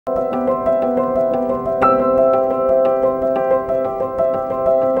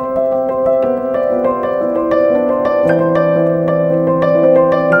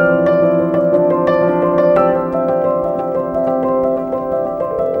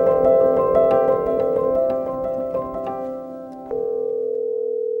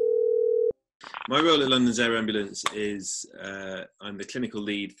My role at London's Air Ambulance is I'm the clinical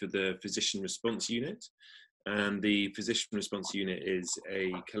lead for the Physician Response Unit. And the Physician Response Unit is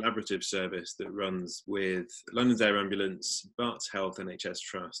a collaborative service that runs with London's Air Ambulance, Barts Health NHS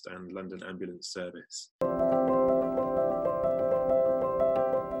Trust and London Ambulance Service.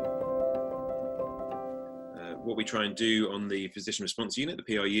 What we try and do on the Physician Response Unit,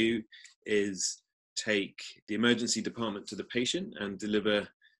 the PRU, is take the emergency department to the patient and deliver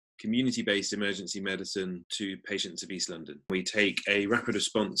community-based emergency medicine to patients of East London. We take a rapid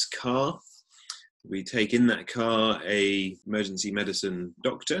response car. We take in that car a emergency medicine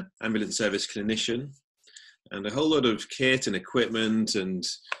doctor, ambulance service clinician, and a whole lot of kit and equipment and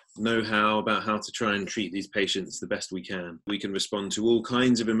know-how about how to try and treat these patients the best we can. We can respond to all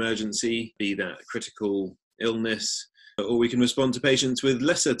kinds of emergency, be that critical illness, or we can respond to patients with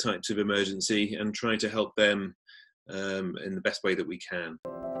lesser types of emergency and try to help them in the best way that we can.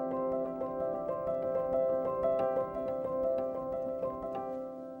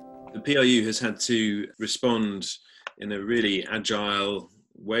 The PRU has had to respond in a really agile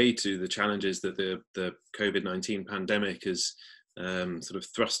way to the challenges that the Covid-19 pandemic has sort of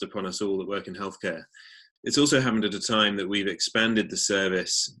thrust upon us all that work in healthcare. It's also happened at a time that we've expanded the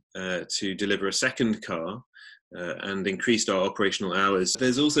service to deliver a second car and increased our operational hours.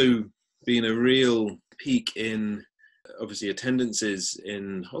 There's also been a real peak in obviously attendances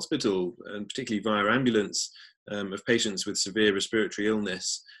in hospital, and particularly via ambulance, of patients with severe respiratory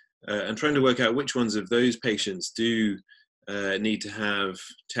illness, and trying to work out which ones of those patients do need to have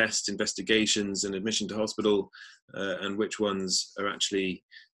tests, investigations and admission to hospital, and which ones are actually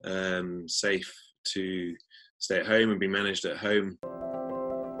safe to stay at home and be managed at home.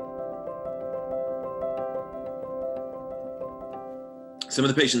 Some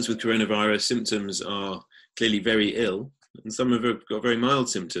of the patients with coronavirus symptoms are clearly very ill, and some have got very mild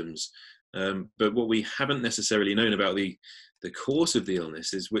symptoms. But what we haven't necessarily known about the course of the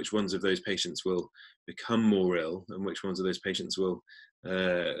illness is which ones of those patients will become more ill and which ones of those patients will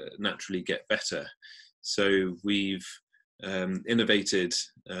naturally get better. So we've innovated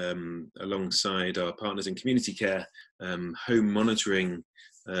alongside our partners in community care, home monitoring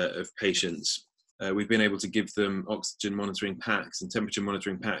of patients. We've been able to give them oxygen monitoring packs and temperature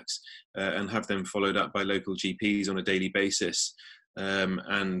monitoring packs and have them followed up by local GPs on a daily basis.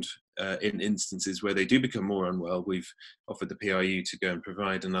 And in instances where they do become more unwell, we've offered the PRU to go and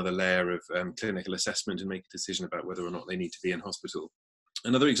provide another layer of clinical assessment and make a decision about whether or not they need to be in hospital.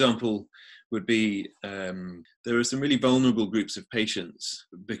 Another example would be there are some really vulnerable groups of patients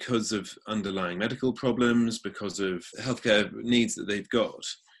because of underlying medical problems, because of healthcare needs that they've got,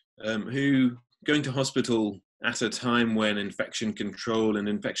 who going to hospital at a time when infection control and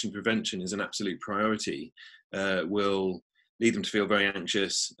infection prevention is an absolute priority will lead them to feel very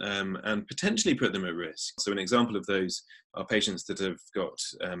anxious and potentially put them at risk. So an example of those are patients that have got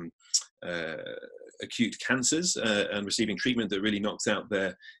acute cancers and receiving treatment that really knocks out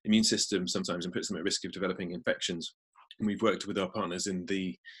their immune system sometimes and puts them at risk of developing infections. And we've worked with our partners in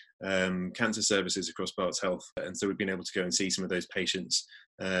the cancer services across Barts Health, and so we've been able to go and see some of those patients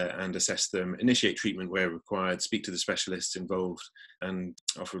and assess them, initiate treatment where required, speak to the specialists involved, and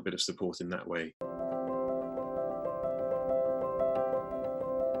offer a bit of support in that way.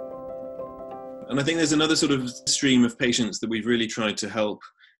 And I think there's another sort of stream of patients that we've really tried to help,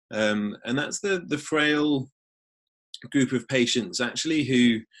 and that's the frail group of patients actually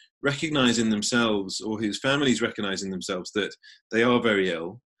who recognise in themselves, or whose families recognise in themselves, that they are very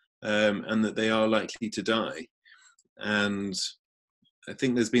ill and that they are likely to die. And I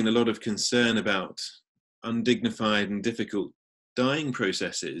think there's been a lot of concern about undignified and difficult dying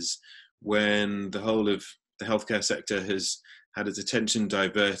processes when the whole of the healthcare sector has had its attention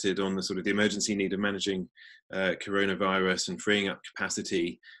diverted on the sort of the emergency need of managing coronavirus and freeing up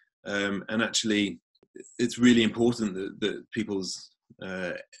capacity. And actually, it's really important that people's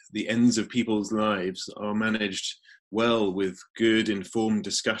the ends of people's lives are managed well with good informed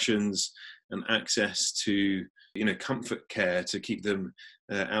discussions and access to comfort care to keep them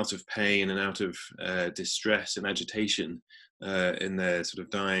out of pain and out of distress and agitation in their sort of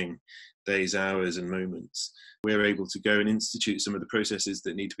dying days, hours and moments. We're able to go and institute some of the processes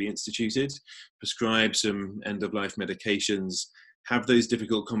that need to be instituted, prescribe some end-of-life medications, have those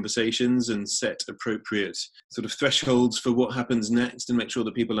difficult conversations and set appropriate sort of thresholds for what happens next, and make sure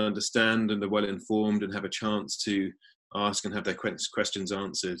that people understand and are well informed and have a chance to ask and have their questions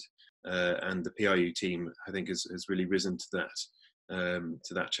answered. And the PRU team, I think, has really risen to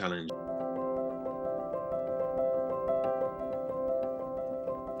that challenge.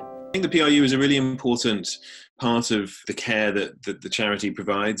 I think the PRU is a really important part of the care that the charity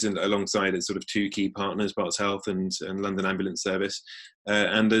provides, and alongside its sort of two key partners, Barts Health and London Ambulance Service.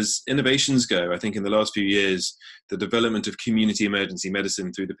 And as innovations go, I think in the last few years, the development of community emergency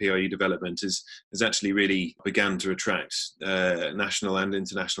medicine through the PRU development has actually really begun to attract national and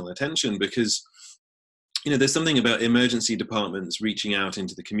international attention, because there's something about emergency departments reaching out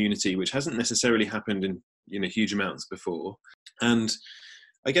into the community which hasn't necessarily happened in huge amounts before. And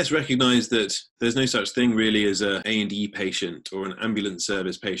I guess recognise that there's no such thing really as a A&E patient or an ambulance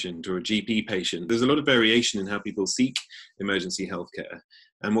service patient or a GP patient. There's a lot of variation in how people seek emergency healthcare.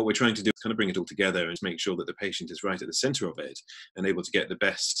 And what we're trying to do is kind of bring it all together and make sure that the patient is right at the centre of it and able to get the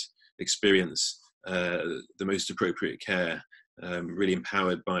best experience, the most appropriate care, really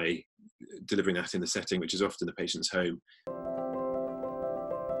empowered by delivering that in the setting, which is often the patient's home.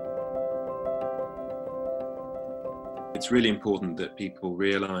 It's really important that people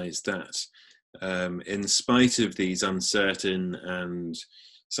realise that in spite of these uncertain and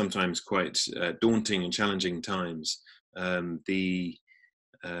sometimes quite daunting and challenging times, the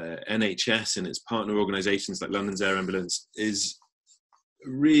NHS and its partner organisations like London's Air Ambulance is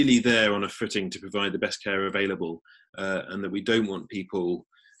really there on a footing to provide the best care available, and that we don't want people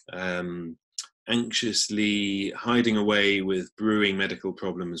anxiously hiding away with brewing medical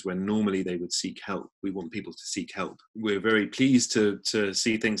problems when normally they would seek help. We want people to seek help. We're very pleased to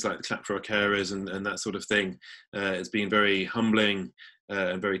see things like the Clap for Our Carers and that sort of thing. It's been very humbling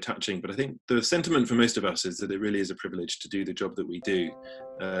and very touching, but I think the sentiment for most of us is that it really is a privilege to do the job that we do,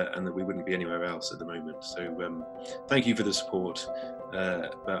 and that we wouldn't be anywhere else at the moment. So thank you for the support,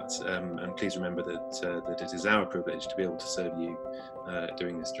 and please remember that it is our privilege to be able to serve you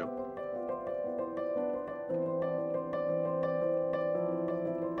doing this job.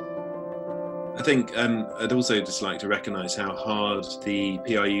 I think I'd also just like to recognise how hard the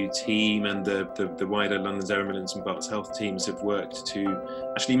PRU team and the wider London's Air Ambulance and Barts Health teams have worked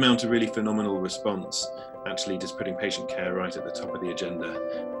to actually mount a really phenomenal response, actually just putting patient care right at the top of the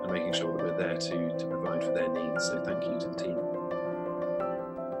agenda and making sure that we're there to provide for their needs. So thank you to the team.